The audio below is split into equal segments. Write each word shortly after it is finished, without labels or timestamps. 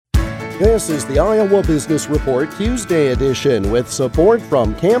This is the Iowa Business Report Tuesday edition with support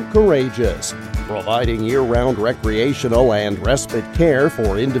from Camp Courageous, providing year-round recreational and respite care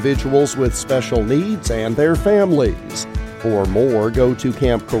for individuals with special needs and their families. For more, go to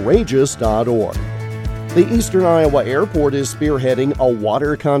campcourageous.org. The Eastern Iowa Airport is spearheading a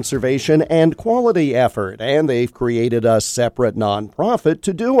water conservation and quality effort, and they've created a separate nonprofit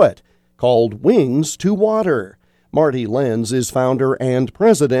to do it, called Wings to Water. Marty Lenz is founder and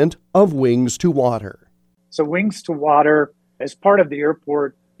president of Wings to Water. So Wings to Water, as part of the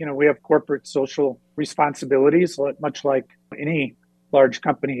airport, we have corporate social responsibilities, much like any large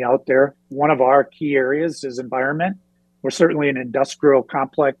company out there. One of our key areas is environment. We're certainly an industrial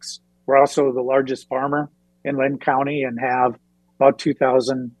complex. We're also the largest farmer in Linn County and have about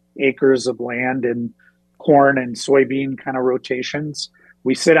 2,000 acres of land in corn and soybean kind of rotations.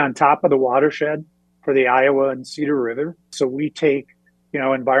 We sit on top of the watershed for the Iowa and Cedar River. So we take,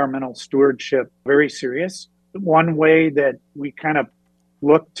 environmental stewardship very serious. One way that we kind of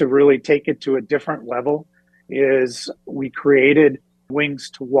look to really take it to a different level is we created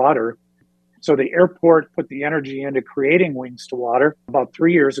Wings to Water. So the airport put the energy into creating Wings to Water about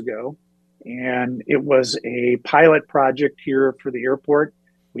 3 years ago. And it was a pilot project here for the airport.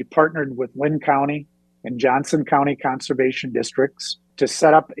 We partnered with Linn County and Johnson County Conservation Districts to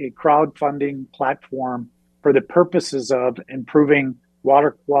set up a crowdfunding platform for the purposes of improving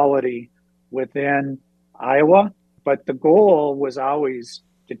water quality within Iowa. But the goal was always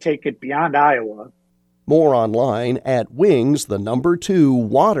to take it beyond Iowa. More online at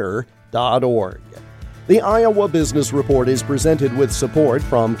wings2water.org. The Iowa Business Report is presented with support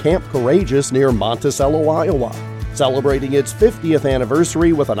from Camp Courageous near Monticello, Iowa, celebrating its 50th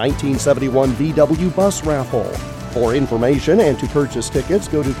anniversary with a 1971 VW bus raffle. For information and to purchase tickets,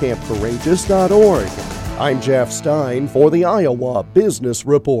 go to campcourageous.org. I'm Jeff Stein for the Iowa Business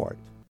Report.